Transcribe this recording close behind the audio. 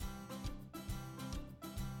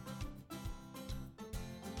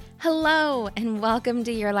Hello, and welcome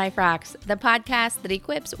to Your Life Rocks, the podcast that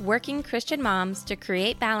equips working Christian moms to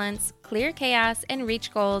create balance, clear chaos, and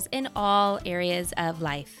reach goals in all areas of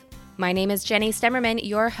life. My name is Jenny Stemmerman,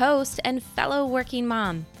 your host and fellow working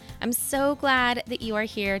mom. I'm so glad that you are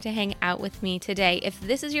here to hang out with me today. If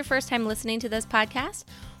this is your first time listening to this podcast,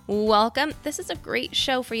 welcome. This is a great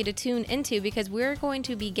show for you to tune into because we're going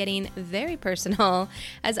to be getting very personal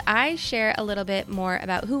as I share a little bit more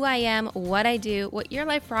about who I am, what I do, what Your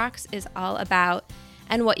Life Rocks is all about,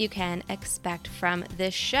 and what you can expect from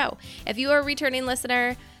this show. If you are a returning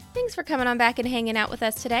listener, thanks for coming on back and hanging out with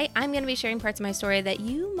us today. I'm going to be sharing parts of my story that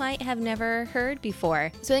you might have never heard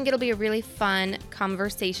before. So I think it'll be a really fun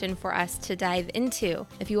conversation for us to dive into.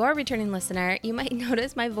 If you are a returning listener, you might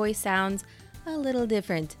notice my voice sounds a little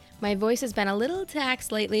different. My voice has been a little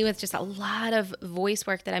taxed lately with just a lot of voice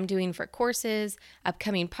work that I'm doing for courses,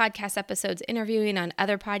 upcoming podcast episodes, interviewing on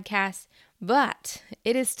other podcasts, but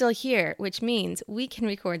it is still here, which means we can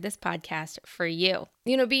record this podcast for you.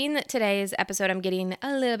 You know, being that today's episode, I'm getting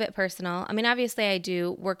a little bit personal. I mean, obviously I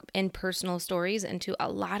do work in personal stories into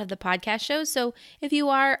a lot of the podcast shows. So if you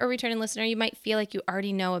are a returning listener, you might feel like you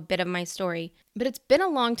already know a bit of my story. But it's been a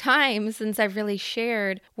long time since I've really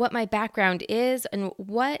shared what my background is and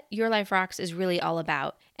what Your Life Rocks is really all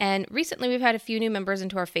about. And recently we've had a few new members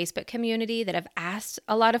into our Facebook community that have asked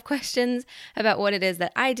a lot of questions about what it is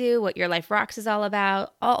that I do, what Your Life Rocks is all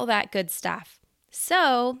about, all that good stuff.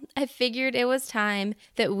 So I figured it was time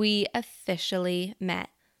that we officially met,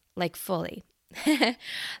 like fully.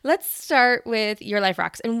 Let's start with Your Life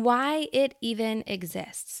Rocks and why it even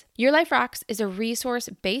exists. Your Life Rocks is a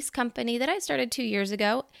resource-based company that I started 2 years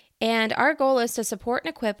ago, and our goal is to support and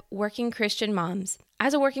equip working Christian moms.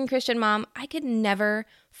 As a working Christian mom, I could never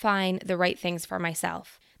find the right things for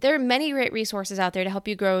myself. There are many great resources out there to help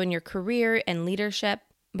you grow in your career and leadership,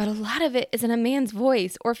 but a lot of it is in a man's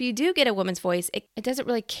voice, or if you do get a woman's voice, it doesn't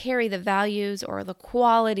really carry the values or the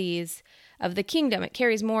qualities of the kingdom. It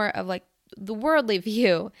carries more of like the worldly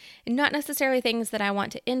view and not necessarily things that I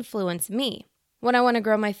want to influence me. When I want to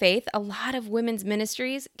grow my faith, a lot of women's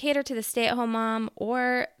ministries cater to the stay-at-home mom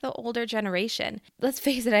or the older generation. Let's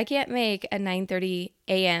face it, I can't make a 9:30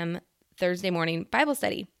 a.m. Thursday morning Bible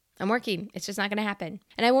study. I'm working. It's just not going to happen.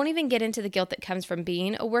 And I won't even get into the guilt that comes from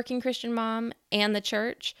being a working Christian mom and the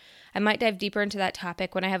church. I might dive deeper into that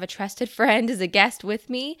topic when I have a trusted friend as a guest with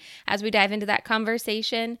me as we dive into that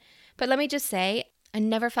conversation. But let me just say, I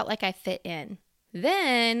never felt like I fit in.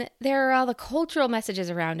 Then there are all the cultural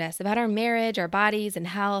messages around us about our marriage, our bodies and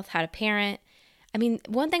health, how to parent. I mean,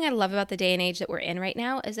 one thing I love about the day and age that we're in right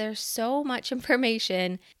now is there's so much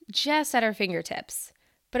information just at our fingertips.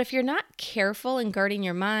 But if you're not careful in guarding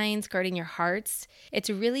your minds, guarding your hearts, it's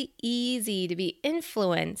really easy to be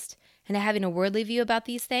influenced into having a worldly view about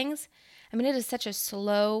these things. I mean, it is such a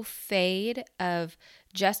slow fade of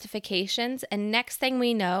justifications. And next thing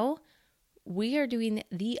we know, we are doing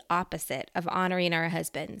the opposite of honoring our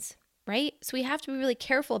husbands, right? So we have to be really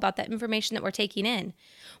careful about that information that we're taking in.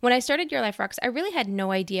 When I started Your Life Rocks, I really had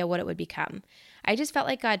no idea what it would become. I just felt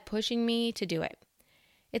like God pushing me to do it.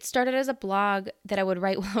 It started as a blog that I would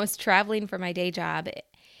write while I was traveling for my day job.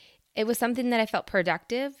 It was something that I felt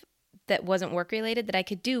productive, that wasn't work-related, that I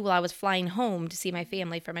could do while I was flying home to see my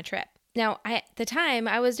family from a trip. Now, at the time,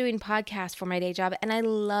 I was doing podcasts for my day job, and I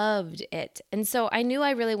loved it. And so I knew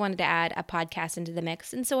I really wanted to add a podcast into the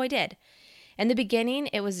mix, and so I did. In the beginning,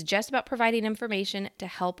 it was just about providing information to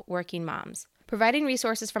help working moms, providing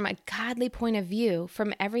resources from a godly point of view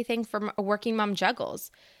from everything from a working mom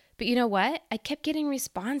juggles. But you know what? I kept getting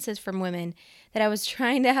responses from women that I was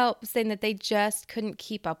trying to help, saying that they just couldn't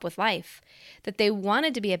keep up with life, that they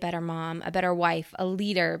wanted to be a better mom, a better wife, a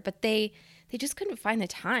leader, but they just couldn't find the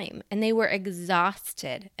time, and they were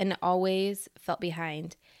exhausted and always felt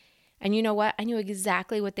behind. And you know what? I knew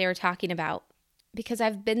exactly what they were talking about because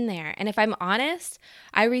I've been there. And if I'm honest,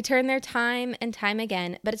 I return their time and time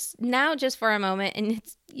again, but it's now just for a moment, and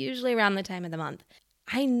it's usually around the time of the month.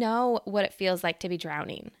 I know what it feels like to be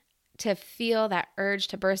drowning, to feel that urge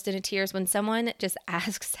to burst into tears when someone just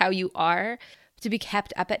asks how you are, to be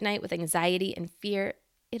kept up at night with anxiety and fear.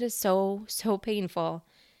 It is so, so painful.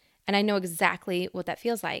 And I know exactly what that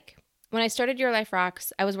feels like. When I started Your Life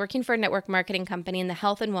Rocks, I was working for a network marketing company in the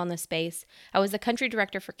health and wellness space. I was the country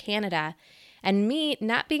director for Canada. And me,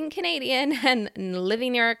 not being Canadian and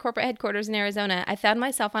living near our corporate headquarters in Arizona, I found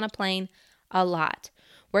myself on a plane a lot,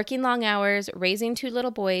 working long hours, raising 2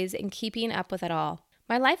 little boys, and keeping up with it all.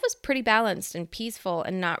 My life was pretty balanced and peaceful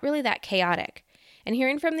and not really that chaotic. And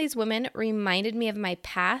hearing from these women reminded me of my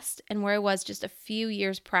past and where I was just a few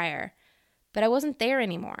years prior. But I wasn't there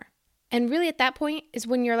anymore. And really at that point is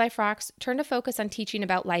when Your Life Rocks turned to focus on teaching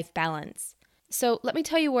about life balance. So let me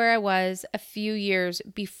tell you where I was a few years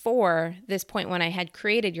before this point when I had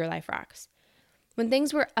created Your Life Rocks. When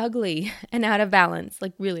things were ugly and out of balance,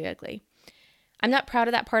 like really ugly. I'm not proud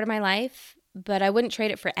of that part of my life, but I wouldn't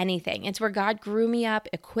trade it for anything. It's where God grew me up,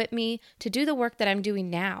 equipped me to do the work that I'm doing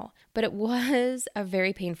now. But it was a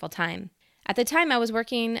very painful time. At the time, I was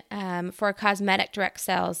working for a cosmetic direct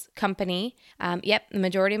sales company. The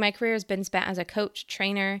majority of my career has been spent as a coach,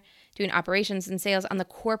 trainer, doing operations and sales on the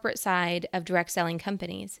corporate side of direct selling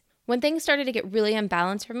companies. When things started to get really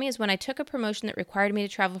unbalanced for me is when I took a promotion that required me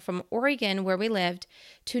to travel from Oregon, where we lived,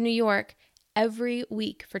 to New York every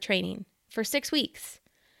week for training for 6 weeks.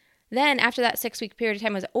 Then after that 6-week period of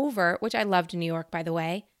time was over, which I loved New York, by the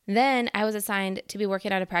way, then I was assigned to be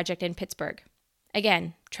working on a project in Pittsburgh.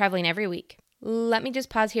 Again, traveling every week. Let me just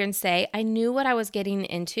pause here and say I knew what I was getting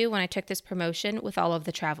into when I took this promotion with all of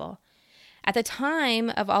the travel. At the time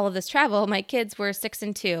of all of this travel, my kids were 6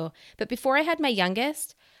 and 2. But before I had my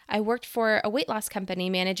youngest, I worked for a weight loss company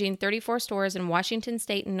managing 34 stores in Washington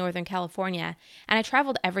State and Northern California. And I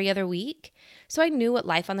traveled every other week. So I knew what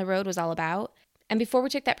life on the road was all about. And before we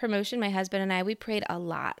took that promotion, my husband and I, we prayed a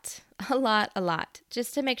lot,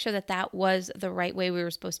 just to make sure that that was the right way we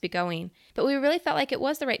were supposed to be going. But we really felt like it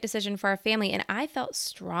was the right decision for our family. And I felt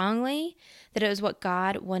strongly that it was what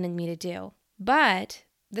God wanted me to do. But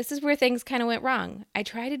this is where things kind of went wrong. I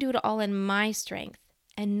tried to do it all in my strength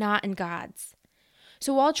and not in God's.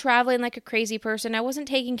 So while traveling like a crazy person, I wasn't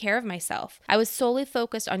taking care of myself. I was solely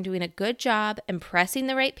focused on doing a good job, impressing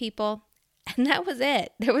the right people, and that was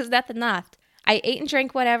it. There was nothing left. I ate and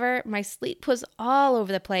drank whatever. My sleep was all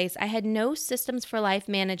over the place. I had no systems for life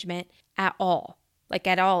management at all. Like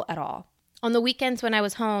at all. On the weekends when I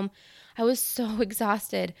was home, I was so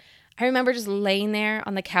exhausted. I remember just laying there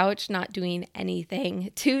on the couch, not doing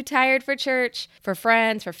anything. Too tired for church, for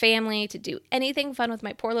friends, for family, to do anything fun with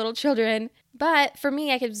my poor little children. But for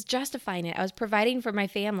me, I was justifying it. I was providing for my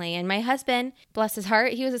family. And my husband, bless his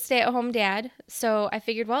heart, he was a stay-at-home dad. So I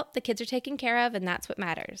figured, well, the kids are taken care of and that's what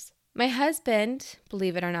matters. My husband,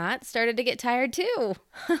 believe it or not, started to get tired too.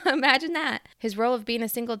 Imagine that. His role of being a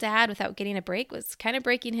single dad without getting a break was kind of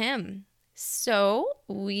breaking him. So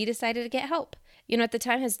we decided to get help. At the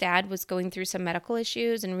time his dad was going through some medical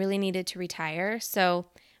issues and really needed to retire. So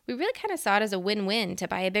we really kind of saw it as a win-win to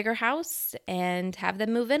buy a bigger house and have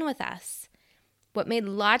them move in with us. What made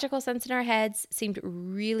logical sense in our heads seemed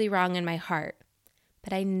really wrong in my heart.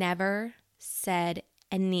 But I never said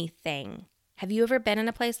anything. Have you ever been in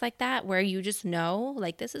a place like that where you just know,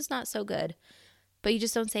 like, this is not so good, but you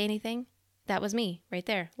just don't say anything? That was me right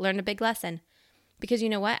there. Learned a big lesson. Because you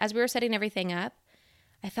know what? As we were setting everything up,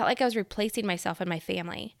 I felt like I was replacing myself and my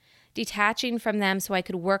family, detaching from them so I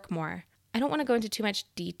could work more. I don't want to go into too much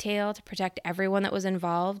detail to protect everyone that was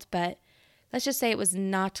involved, but let's just say it was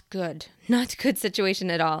not good. Not a good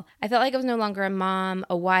situation at all. I felt like I was no longer a mom,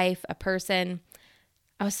 a wife, a person.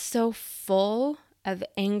 I was so full of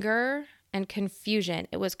anger and confusion.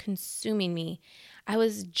 It was consuming me. I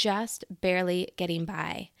was just barely getting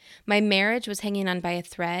by. My marriage was hanging on by a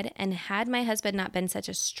thread, and had my husband not been such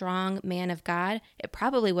a strong man of God, it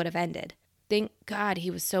probably would have ended. Thank God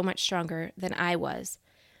he was so much stronger than I was.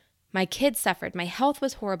 My kids suffered. My health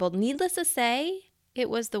was horrible. Needless to say, it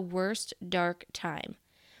was the worst dark time.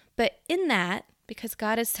 But in that, because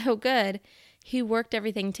God is so good, He worked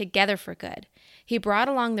everything together for good. He brought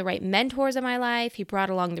along the right mentors in my life. He brought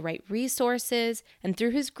along the right resources. And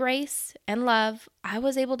through His grace and love, I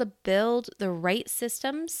was able to build the right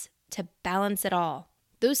systems to balance it all.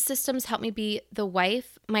 Those systems helped me be the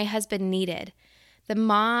wife my husband needed, the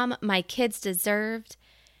mom my kids deserved,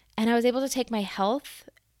 and I was able to take my health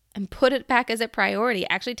and put it back as a priority,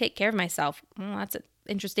 actually take care of myself. Well, that's an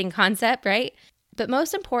interesting concept, right? But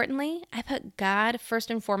most importantly, I put God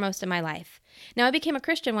first and foremost in my life. Now, I became a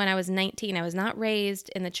Christian when I was 19. I was not raised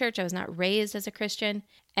in the church. I was not raised as a Christian.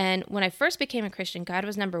 And when I first became a Christian, God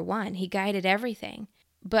was number one. He guided everything.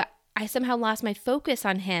 But I somehow lost my focus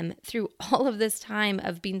on Him through all of this time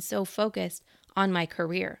of being so focused on my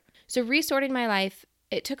career. So resorting my life,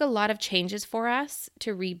 it took a lot of changes for us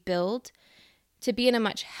to rebuild, to be in a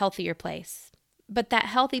much healthier place. But that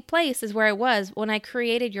healthy place is where I was when I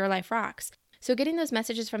created Your Life Rocks. So getting those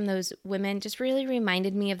messages from those women just really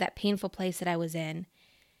reminded me of that painful place that I was in.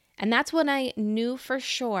 And that's when I knew for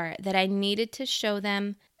sure that I needed to show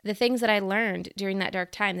them the things that I learned during that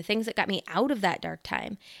dark time, the things that got me out of that dark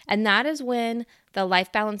time. And that is when the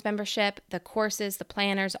Life Balance membership, the courses, the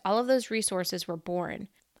planners, all of those resources were born.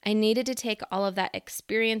 I needed to take all of that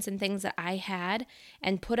experience and things that I had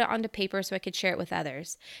and put it onto paper so I could share it with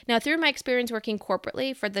others. Now, through my experience working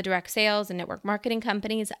corporately for the direct sales and network marketing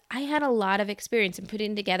companies, I had a lot of experience in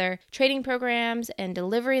putting together training programs and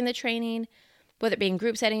delivering the training, whether it be in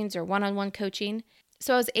group settings or one-on-one coaching.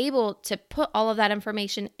 So I was able to put all of that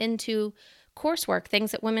information into coursework, things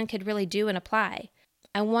that women could really do and apply.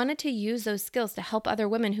 I wanted to use those skills to help other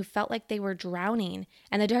women who felt like they were drowning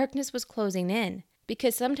and the darkness was closing in.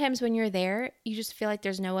 Because sometimes when you're there, you just feel like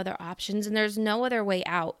there's no other options and there's no other way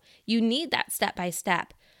out. You need that step by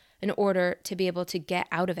step in order to be able to get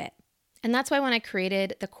out of it. And that's why when I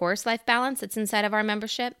created the course Life Balance that's inside of our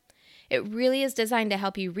membership, it really is designed to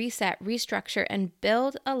help you reset, restructure, and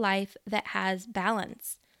build a life that has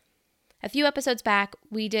balance. A few episodes back,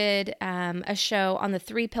 we did a show on the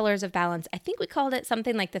 3 pillars of balance. I think we called it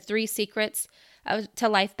something like the 3 secrets to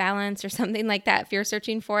life balance or something like that if you're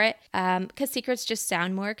searching for it, because secrets just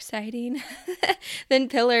sound more exciting than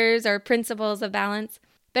pillars or principles of balance.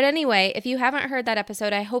 But anyway, if you haven't heard that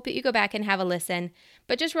episode, I hope that you go back and have a listen.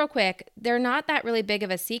 But just real quick, they're not that really big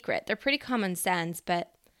of a secret. They're pretty common sense,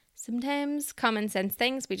 but sometimes common sense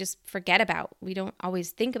things we just forget about. We don't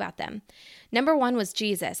always think about them. Number 1 was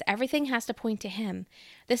Jesus. Everything has to point to him.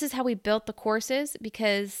 This is how we built the courses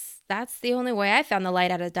because that's the only way I found the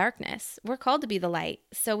light out of darkness. We're called to be the light,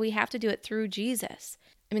 so we have to do it through Jesus.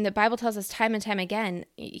 I mean, the Bible tells us time and time again,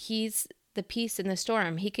 he's the peace in the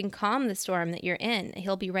storm. He can calm the storm that you're in.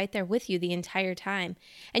 He'll be right there with you the entire time.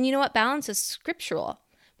 And you know what? Balance is scriptural.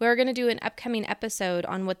 We're going to do an upcoming episode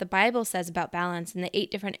on what the Bible says about balance in the 8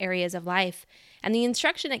 different areas of life and the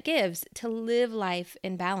instruction it gives to live life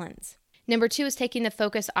in balance. Number 2 is taking the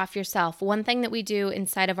focus off yourself. One thing that we do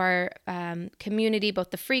inside of our community, both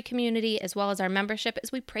the free community as well as our membership,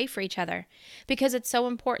 is we pray for each other because it's so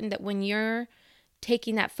important that when you're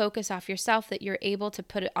taking that focus off yourself that you're able to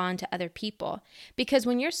put it on to other people. Because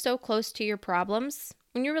when you're so close to your problems,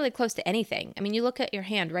 when you're really close to anything, I mean, you look at your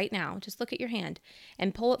hand right now, just look at your hand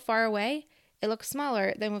and pull it far away, it looks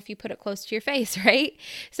smaller than if you put it close to your face, right?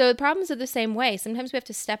 So the problems are the same way. Sometimes we have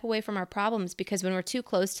to step away from our problems because when we're too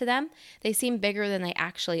close to them, they seem bigger than they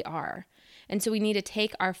actually are. And so we need to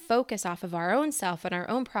take our focus off of our own self and our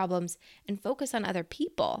own problems and focus on other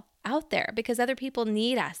people out there because other people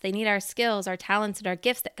need us. They need our skills, our talents, and our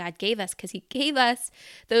gifts that God gave us because he gave us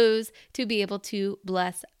those to be able to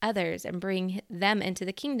bless others and bring them into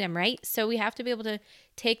the kingdom, right? So we have to be able to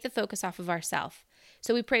take the focus off of ourselves.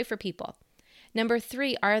 So we pray for people. Number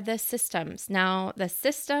 3 are the systems. Now, the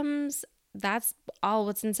systems, that's all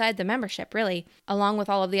what's inside the membership, really, along with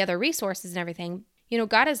all of the other resources and everything. You know,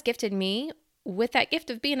 God has gifted me with that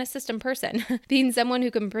gift of being a system person, being someone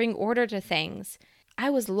who can bring order to things. I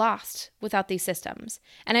was lost without these systems.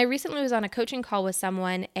 And I recently was on a coaching call with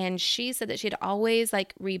someone and she said that she had always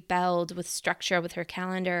rebelled with structure with her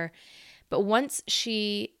calendar. But once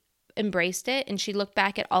she embraced it and she looked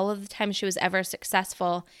back at all of the times she was ever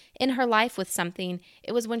successful in her life with something,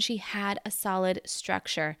 it was when she had a solid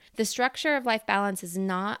structure. The structure of life balance is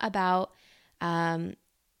not about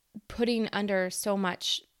putting under so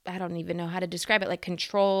much, I don't even know how to describe it, like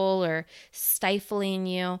control or stifling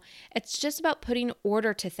you. It's just about putting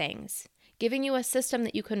order to things, giving you a system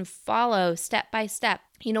that you can follow step by step.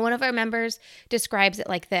 You know, one of our members describes it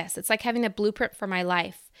like this. It's like having a blueprint for my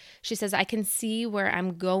life. She says, I can see where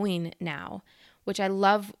I'm going now, which I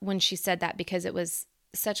love when she said that because it was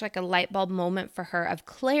such like a light bulb moment for her of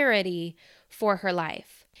clarity for her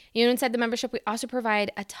life. You know, inside the membership, we also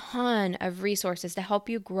provide a ton of resources to help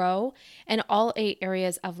you grow in all 8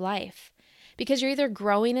 areas of life because you're either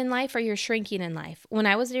growing in life or you're shrinking in life. When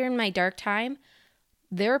I was during my dark time,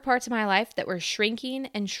 there were parts of my life that were shrinking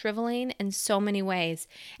and shriveling in so many ways.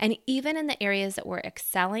 And even in the areas that were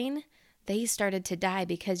excelling, they started to die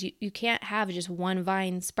because you can't have just one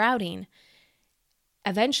vine sprouting.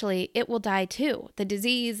 Eventually, it will die too. The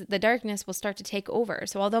disease, the darkness will start to take over.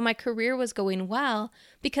 So although my career was going well,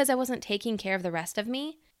 because I wasn't taking care of the rest of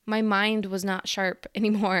me, my mind was not sharp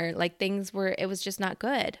anymore. It was just not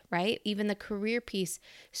good, right? Even the career piece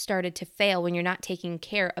started to fail when you're not taking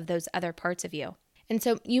care of those other parts of you. And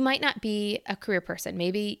so you might not be a career person.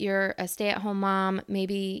 Maybe you're a stay-at-home mom.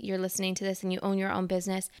 Maybe you're listening to this and you own your own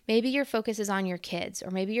business. Maybe your focus is on your kids, or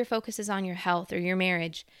maybe your focus is on your health or your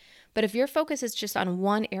marriage. But if your focus is just on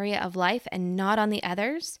one area of life and not on the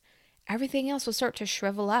others, everything else will start to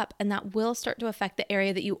shrivel up, and that will start to affect the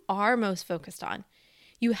area that you are most focused on.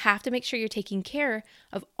 You have to make sure you're taking care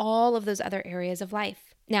of all of those other areas of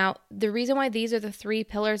life. Now, the reason why these are the 3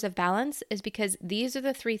 pillars of balance is because these are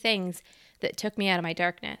the 3 things that took me out of my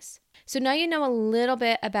darkness. So now you know a little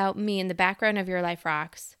bit about me and the background of Your Life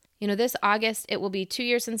Rocks. This August, it will be 2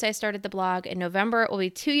 years since I started the blog. In November, it will be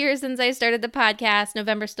 2 years since I started the podcast.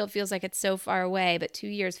 November still feels like it's so far away, but 2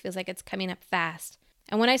 years feels like it's coming up fast.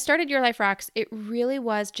 And when I started Your Life Rocks, it really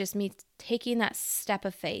was just me taking that step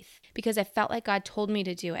of faith because I felt like God told me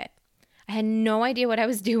to do it. I had no idea what I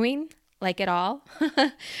was doing, like at all.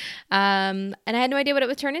 And I had no idea what it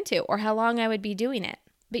would turn into or how long I would be doing it.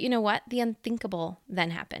 But you know what? The unthinkable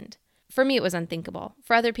then happened. For me, it was unthinkable.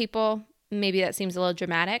 For other people, maybe that seems a little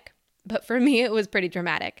dramatic, but for me, it was pretty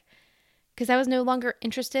dramatic because I was no longer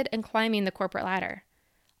interested in climbing the corporate ladder.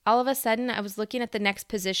 All of a sudden, I was looking at the next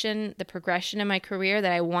position, the progression in my career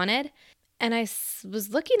that I wanted, and I was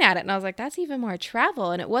looking at it and I was like, that's even more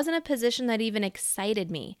travel. And it wasn't a position that even excited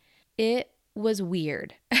me. It was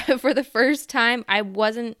weird. For the first time, I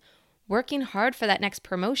wasn't working hard for that next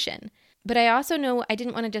promotion. But I also know I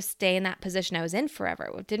didn't want to just stay in that position I was in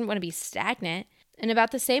forever. I didn't want to be stagnant. And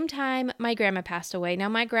about the same time, my grandma passed away. Now,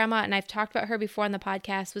 my grandma, and I've talked about her before on the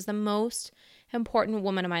podcast, was the most important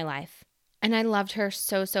woman in my life. And I loved her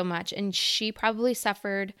so, so much. And she probably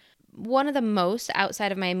suffered one of the most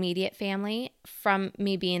outside of my immediate family from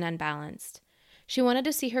me being unbalanced. She wanted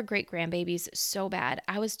to see her great-grandbabies so bad.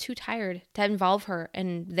 I was too tired to involve her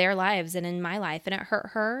in their lives and in my life. And it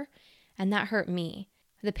hurt her, and that hurt me.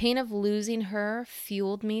 The pain of losing her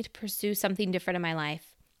fueled me to pursue something different in my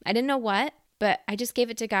life. I didn't know what, but I just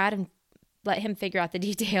gave it to God and let him figure out the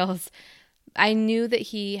details. I knew that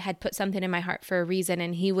he had put something in my heart for a reason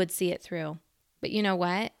and he would see it through. But you know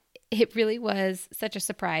what? It really was such a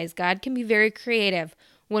surprise. God can be very creative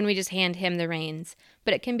when we just hand him the reins,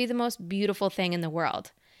 but it can be the most beautiful thing in the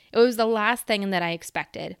world. It was the last thing that I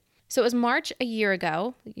expected. So it was March a year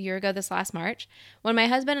ago this last March, when my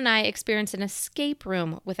husband and I experienced an escape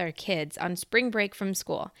room with our kids on spring break from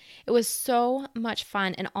school. It was so much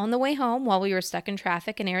fun. And on the way home, while we were stuck in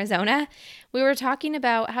traffic in Arizona, we were talking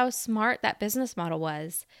about how smart that business model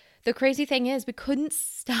was. The crazy thing is we couldn't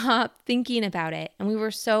stop thinking about it. And we were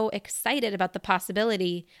so excited about the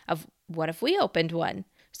possibility of what if we opened one?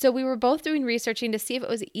 So we were both doing researching to see if it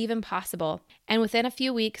was even possible. And within a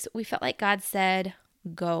few weeks, we felt like God said,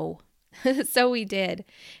 go. So we did.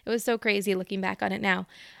 It was so crazy looking back on it now.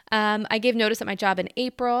 I gave notice at my job in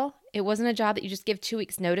April. It wasn't a job that you just give 2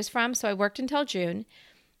 weeks notice from. So I worked until June.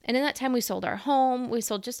 And in that time, we sold our home. We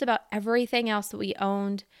sold just about everything else that we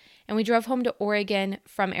owned. And we drove home to Oregon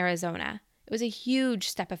from Arizona. It was a huge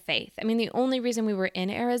step of faith. I mean, the only reason we were in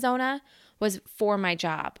Arizona was for my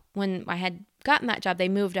job. When I had gotten that job, they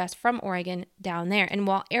moved us from Oregon down there. And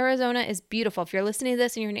while Arizona is beautiful, if you're listening to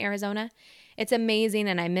this and you're in Arizona, it's amazing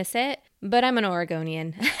and I miss it, but I'm an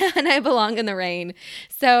Oregonian and I belong in the rain.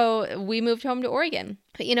 So we moved home to Oregon.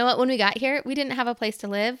 But you know what? When we got here, we didn't have a place to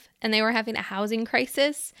live and they were having a housing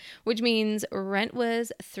crisis, which means rent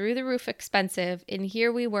was through the roof expensive. And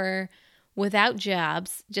here we were without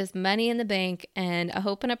jobs, just money in the bank and a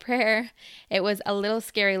hope and a prayer. It was a little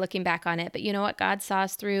scary looking back on it, but you know what? God saw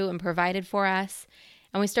us through and provided for us.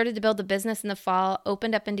 And we started to build the business in the fall,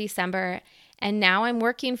 opened up in December. And now I'm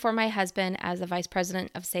working for my husband as the vice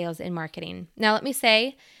president of sales and marketing. Now, let me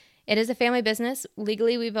say, it is a family business.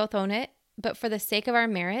 Legally, we both own it. But for the sake of our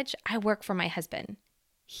marriage, I work for my husband.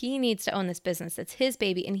 He needs to own this business. It's his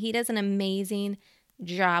baby, and he does an amazing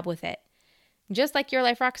job with it. Just like Your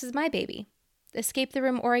Life Rocks is my baby. Escape the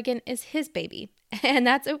Room Oregon is his baby, and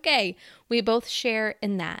that's okay. We both share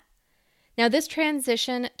in that. Now, this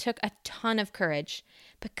transition took a ton of courage,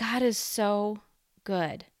 but God is so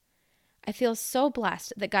good. I feel so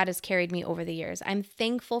blessed that God has carried me over the years. I'm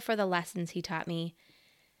thankful for the lessons he taught me,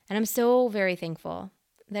 and I'm so very thankful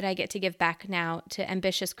that I get to give back now to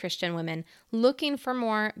ambitious Christian women looking for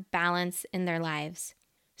more balance in their lives.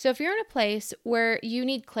 So if you're in a place where you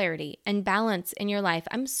need clarity and balance in your life,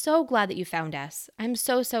 I'm so glad that you found us. I'm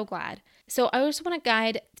so, so glad. So I just want to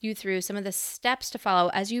guide you through some of the steps to follow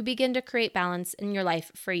as you begin to create balance in your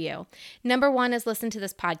life for you. Number one is listen to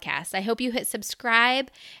this podcast. I hope you hit subscribe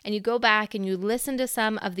and you go back and you listen to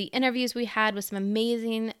some of the interviews we had with some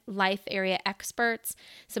amazing life area experts,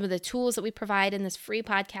 some of the tools that we provide in this free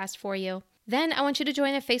podcast for you. Then I want you to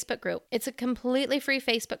join a Facebook group. It's a completely free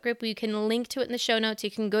Facebook group. You can link to it in the show notes. You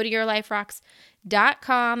can go to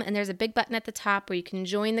yourliferocks.com and there's a big button at the top where you can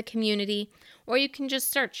join the community, or you can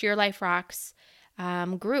just search Your Life Rocks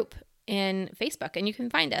group in Facebook and you can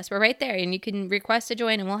find us. We're right there and you can request to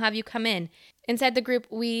join and we'll have you come in. Inside the group,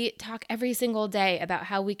 we talk every single day about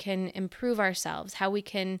how we can improve ourselves, how we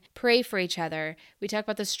can pray for each other. We talk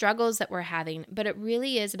about the struggles that we're having, but it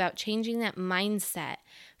really is about changing that mindset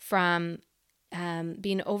from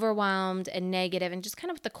being overwhelmed and negative, and just kind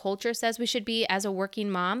of what the culture says we should be as a working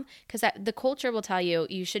mom, because the culture will tell you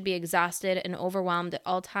you should be exhausted and overwhelmed at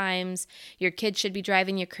all times. Your kids should be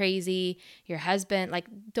driving you crazy. Your husband, like,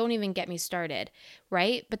 don't even get me started,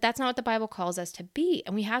 right? But that's not what the Bible calls us to be,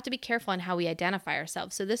 and we have to be careful on how we identify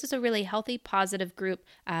ourselves. So this is a really healthy, positive group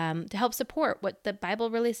to help support what the Bible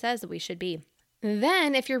really says that we should be.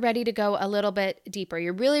 Then, if you're ready to go a little bit deeper,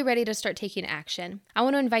 you're really ready to start taking action, I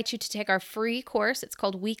want to invite you to take our free course. It's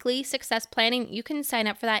called Weekly Success Planning. You can sign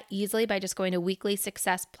up for that easily by just going to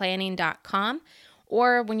weeklysuccessplanning.com.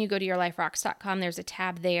 Or when you go to yourliferocks.com, there's a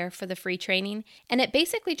tab there for the free training. And it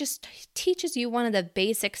basically just teaches you one of the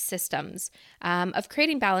basic systems of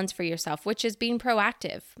creating balance for yourself, which is being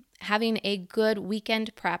proactive, having a good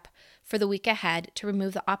weekend prep for the week ahead to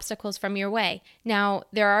remove the obstacles from your way. Now,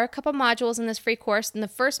 there are a couple modules in this free course, and the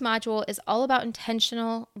first module is all about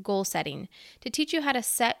intentional goal setting to teach you how to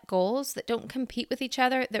set goals that don't compete with each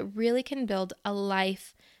other, that really can build a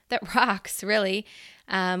life that rocks, really,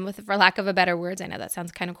 for lack of a better words. I know that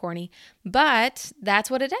sounds kind of corny, but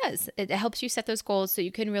that's what it does. It helps you set those goals so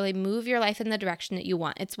you can really move your life in the direction that you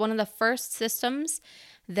want. It's one of the first systems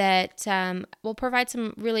that will provide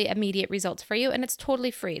some really immediate results for you, and it's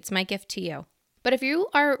totally free. It's my gift to you. But if you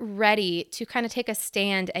are ready to kind of take a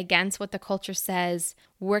stand against what the culture says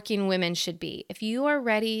working women should be, if you are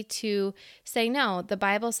ready to say, no, the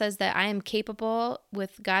Bible says that I am capable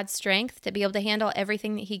with God's strength to be able to handle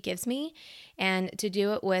everything that He gives me and to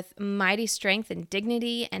do it with mighty strength and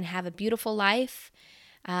dignity and have a beautiful life.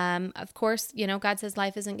 Of course, God says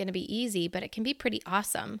life isn't going to be easy, but it can be pretty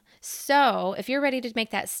awesome. So if you're ready to make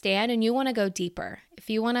that stand and you want to go deeper, if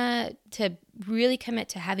you want to really commit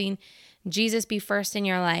to having Jesus be first in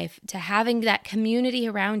your life, to having that community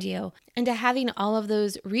around you, and to having all of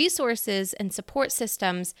those resources and support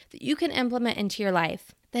systems that you can implement into your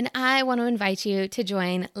life, then I want to invite you to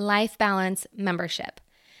join Life Balance Membership.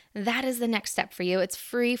 That is the next step for you. It's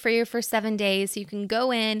free for you for 7 days. So you can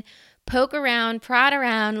go in, poke around, prod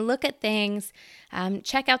around, look at things,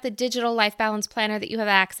 check out the digital life balance planner that you have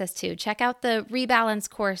access to. Check out the rebalance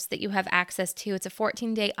course that you have access to. It's a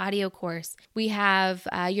 14-day audio course. We have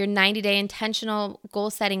your 90-day intentional goal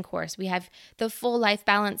setting course. We have the full life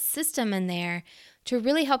balance system in there to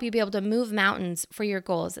really help you be able to move mountains for your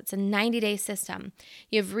goals. It's a 90-day system.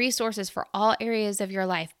 You have resources for all areas of your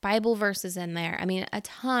life, Bible verses in there. I mean, a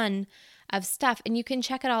ton of stuff, and you can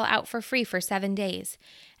check it all out for free for 7 days.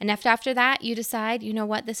 And after that, you decide, you know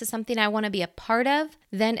what, this is something I want to be a part of,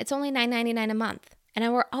 then it's only $9.99 a month.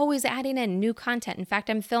 And we're always adding in new content. In fact,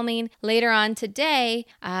 I'm filming later on today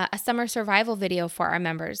a summer survival video for our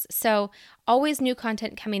members. So always new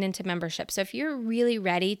content coming into membership. So if you're really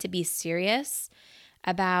ready to be serious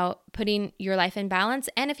about putting your life in balance,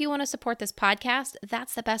 and if you want to support this podcast,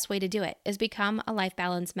 that's the best way to do it, is become a Life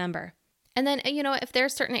Balance member. And then, if there are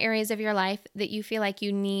certain areas of your life that you feel like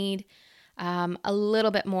you need a little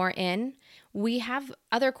bit more in, we have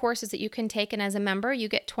other courses that you can take, and as a member, you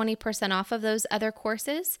get 20% off of those other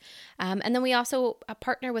courses. And then we also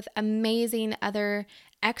partner with amazing other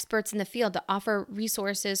experts in the field to offer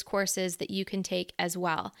resources, courses that you can take as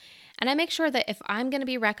well. And I make sure that if I'm going to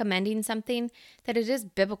be recommending something, that it is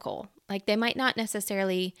biblical. Like, they might not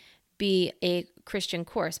necessarily be a Christian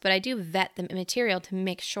course, but I do vet the material to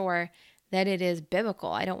make sure that it is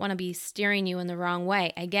biblical. I don't want to be steering you in the wrong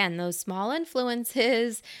way. Again, those small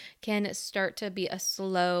influences can start to be a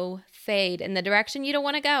slow fade in the direction you don't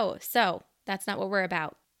want to go. So that's not what we're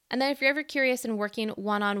about. And then if you're ever curious in working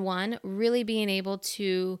one-on-one, really being able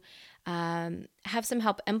to have some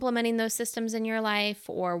help implementing those systems in your life,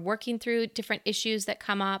 or working through different issues that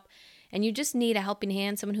come up, and you just need a helping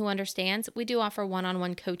hand, someone who understands, we do offer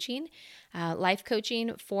one-on-one coaching, life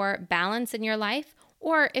coaching for balance in your life.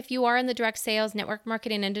 Or if you are in the direct sales network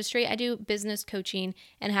marketing industry, I do business coaching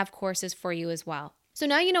and have courses for you as well. So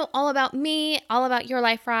now you know all about me, all about Your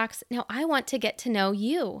Life Rocks. Now I want to get to know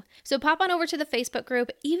you. So pop on over to the Facebook group,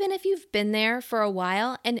 even if you've been there for a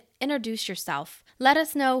while, and introduce yourself. Let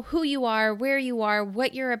us know who you are, where you are,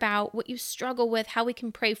 what you're about, what you struggle with, how we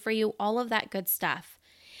can pray for you, all of that good stuff.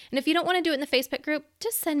 And if you don't want to do it in the Facebook group,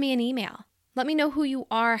 just send me an email. Let me know who you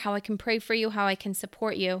are, how I can pray for you, how I can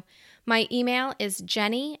support you. My email is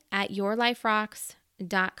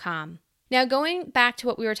jenny@yourliferocks.com. Now, going back to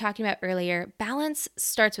what we were talking about earlier, balance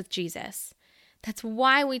starts with Jesus. That's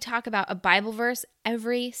why we talk about a Bible verse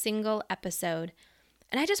every single episode.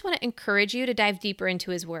 And I just want to encourage you to dive deeper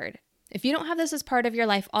into His Word. If you don't have this as part of your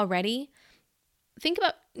life already, think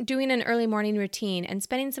about doing an early morning routine and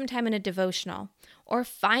spending some time in a devotional, or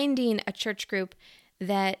finding a church group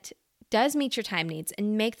that does meet your time needs,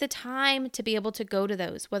 and make the time to be able to go to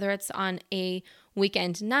those, whether it's on a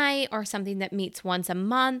weekend night or something that meets once a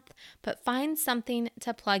month, but find something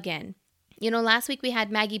to plug in. Last week we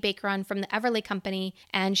had Maggie Baker on from the Everly Company,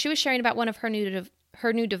 and she was sharing about one of her new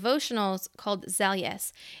devotionals called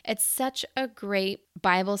Zealous. It's such a great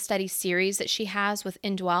Bible study series that she has with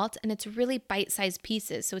Indwelt, and it's really bite-sized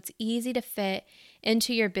pieces, so it's easy to fit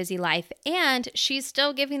into your busy life. And she's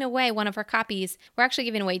still giving away one of her copies. We're actually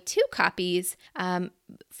giving away 2 copies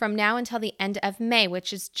from now until the end of May,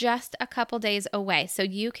 which is just a couple days away. So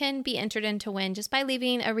you can be entered in to win just by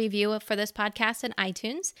leaving a review for this podcast in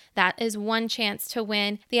iTunes. That is one chance to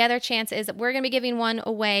win. The other chance is that we're going to be giving one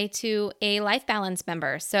away to a Life Balance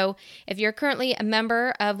member. So if you're currently a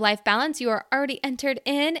member of Life Balance, you are already entered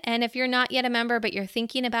in. And if you're not yet a member, but you're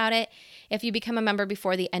thinking about it, if you become a member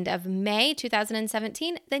before the end of May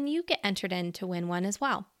 2017, then you get entered in to win one as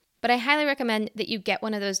well. But I highly recommend that you get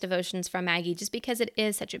one of those devotions from Maggie, just because it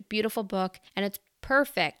is such a beautiful book and it's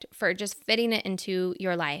perfect for just fitting it into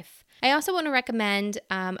your life. I also want to recommend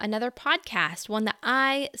another podcast, one that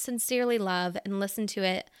I sincerely love and listen to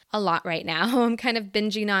it a lot right now. I'm kind of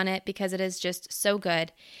binging on it because it is just so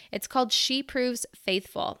good. It's called She Proves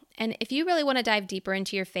Faithful. And if you really want to dive deeper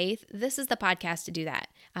into your faith, this is the podcast to do that.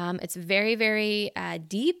 It's very, very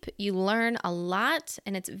deep. You learn a lot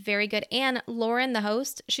and it's very good. And Lauren, the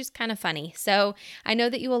host, she's kind of funny. So I know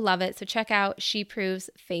that you will love it. So check out She Proves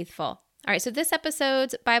Faithful. All right, so this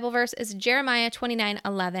episode's Bible verse is Jeremiah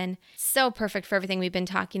 29:11. So perfect for everything we've been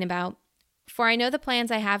talking about. For I know the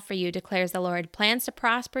plans I have for you, declares the Lord, plans to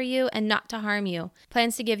prosper you and not to harm you,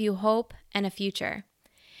 plans to give you hope and a future.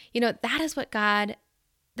 That is what God,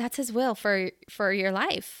 that's his will for your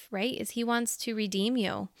life, right? Is he wants to redeem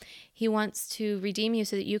you. He wants to redeem you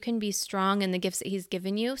so that you can be strong in the gifts that he's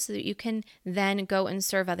given you, so that you can then go and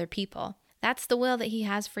serve other people. That's the will that he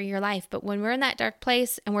has for your life. But when we're in that dark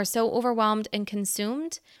place and we're so overwhelmed and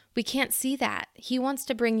consumed, we can't see that. He wants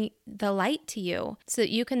to bring the light to you so that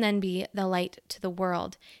you can then be the light to the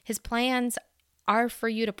world. His plans are for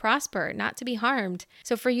you to prosper, not to be harmed.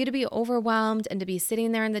 So for you to be overwhelmed and to be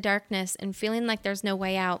sitting there in the darkness and feeling like there's no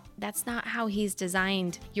way out, that's not how he's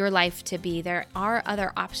designed your life to be. There are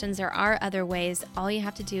other options. There are other ways. All you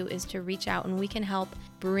have to do is to reach out, and we can help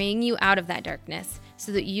bring you out of that darkness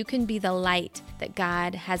so that you can be the light that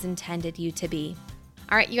God has intended you to be.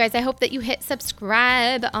 All right, you guys, I hope that you hit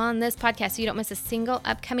subscribe on this podcast so you don't miss a single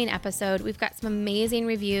upcoming episode. We've got some amazing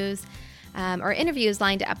reviews or interviews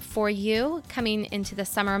lined up for you coming into the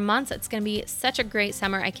summer months. It's going to be such a great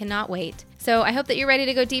summer. I cannot wait. So I hope that you're ready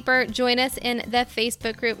to go deeper. Join us in the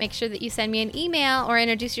Facebook group. Make sure that you send me an email or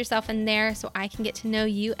introduce yourself in there so I can get to know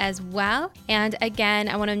you as well. And again,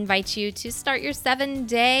 I want to invite you to start your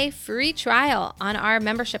 7-day free trial on our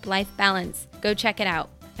membership, Life Balance. Go check it out.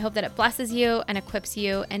 I hope that it blesses you and equips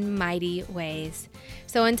you in mighty ways.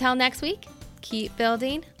 So until next week, keep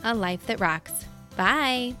building a life that rocks.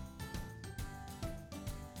 Bye.